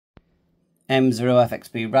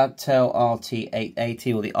M0FXB Radtel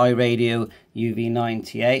RT880 or the iRadio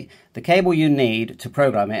UV-98. The cable you need to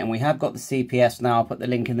program it, and we have got the CPS now. I'll put the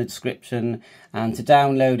link in the description, and to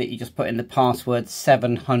download it you just put in the password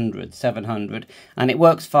 700, and it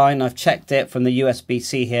works fine. I've checked it from the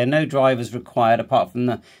USB-C here, no drivers required apart from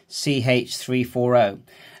the CH340.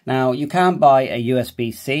 Now, you can buy a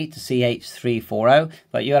USB-C to CH340,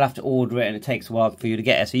 but you'll have to order it and it takes a while for you to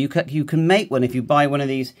get it. So you can make one if you buy one of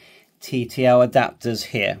these TTL adapters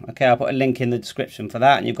here. Okay, I'll put a link in the description for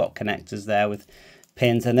that, and you've got connectors there with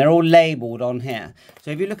pins, and they're all labelled on here. So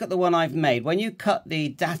if you look at the one I've made, when you cut the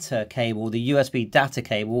data cable, the USB data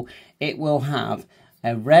cable, it will have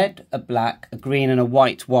a red, a black, a green and a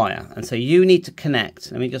white wire. And so you need to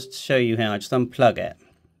connect. Let me just show you here. I just unplug it.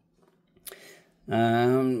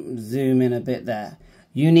 Zoom in a bit there.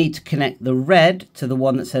 You need to connect the red to the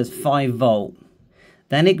one that says 5 volt.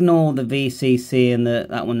 Then ignore the VCC and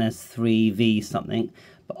that one there's 3V something.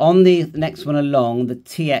 But on the next one along, the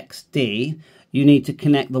TXD, you need to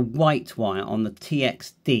connect the white wire on the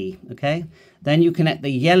TXD, okay? Then you connect the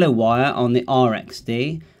yellow wire on the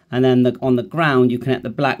RXD, and then on the ground you connect the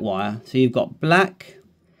black wire. So you've got black,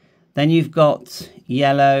 then you've got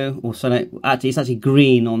yellow, or so actually it's actually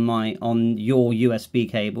green on your USB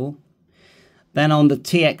cable. Then on the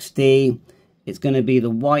TXD, it's going to be the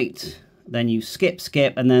white. Then you skip,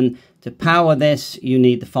 and then to power this, you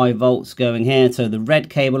need the 5 volts going here. So the red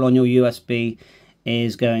cable on your USB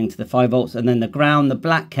is going to the 5 volts, and then the ground, the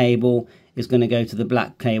black cable, is going to go to the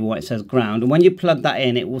black cable where it says ground. And when you plug that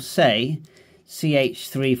in, it will say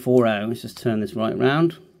CH340. Let's just turn this right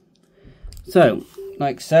round. So,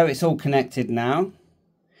 like so, it's all connected now.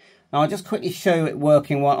 Now, I'll just quickly show it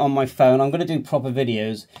working on my phone. I'm going to do proper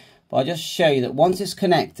videos, but I'll just show you that once it's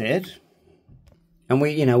connected, and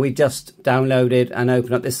we've just downloaded and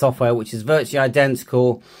opened up this software, which is virtually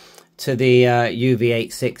identical to the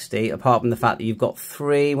UV-860, apart from the fact that you've got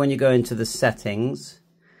 3 when you go into the settings.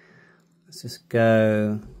 Let's just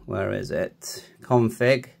go, where is it?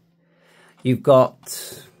 Config. You've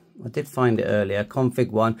got, I did find it earlier,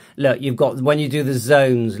 config 1. Look, you've got, when you do the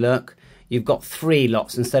zones, look, you've got 3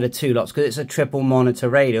 lots instead of 2 lots because it's a triple monitor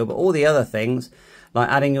radio. But all the other things, like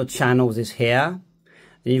adding your channels, is here.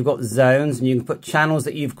 Then you've got zones, and you can put channels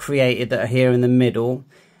that you've created that are here in the middle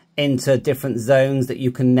into different zones that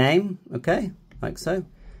you can name, okay, like so.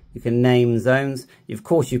 You can name zones. Of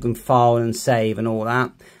course, you can file and save and all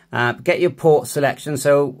that. Get your port selection.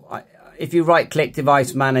 So if you right-click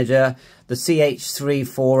Device Manager, the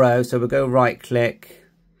CH340, so we'll go right-click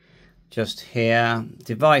just here,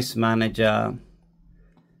 Device Manager,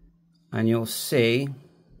 and you'll see,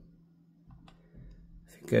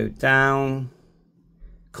 if you go down,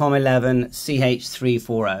 COM11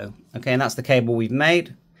 CH340. Okay, and that's the cable we've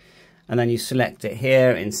made. And then you select it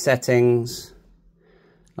here in settings,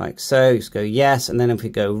 like so. Just go yes, and then if we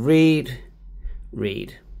go read.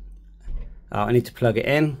 Oh, I need to plug it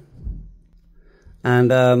in.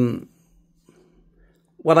 And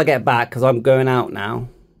when I get back, because I'm going out now,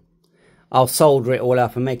 I'll solder it all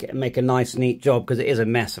up and make a nice, neat job, because it is a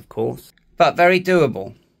mess, of course, but very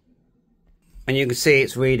doable. And you can see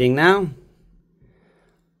it's reading now.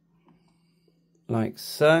 Like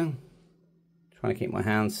so. Trying to keep my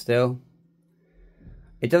hands still.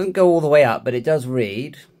 It doesn't go all the way up, but it does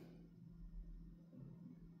read.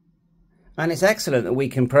 And it's excellent that we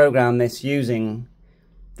can program this using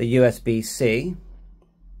the USB-C.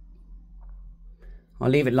 I'll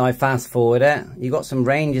leave it live, fast forward it. You've got some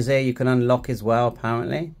ranges here you can unlock as well,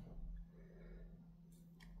 apparently.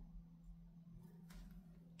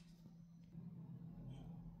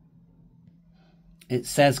 It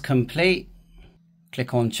says complete.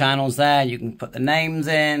 Click on channels there. You can put the names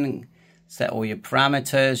in, set all your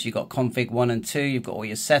parameters. You've got config 1 and 2. You've got all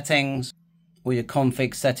your settings. All your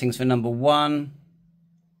config settings for number 1.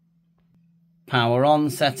 Power on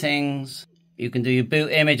settings. You can do your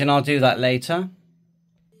boot image, and I'll do that later.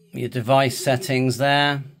 Your device settings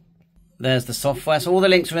there. There's the software. So all the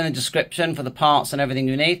links are in the description for the parts and everything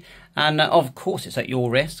you need. And of course, it's at your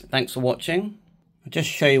risk. Thanks for watching. I'll just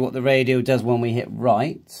show you what the radio does when we hit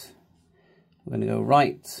right. We're going to go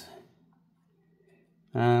right,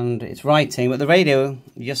 and it's writing, but the radio,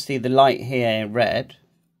 you just see the light here in red,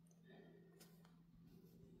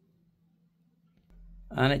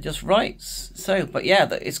 and it just writes. So, but yeah,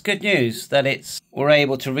 it's good news that we're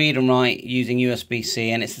able to read and write using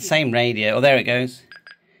USB-C, and it's the same radio. Oh, there it goes,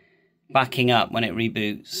 backing up when it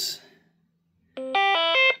reboots.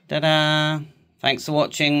 Ta-da! Thanks for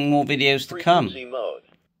watching. More videos to come.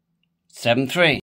 7.3.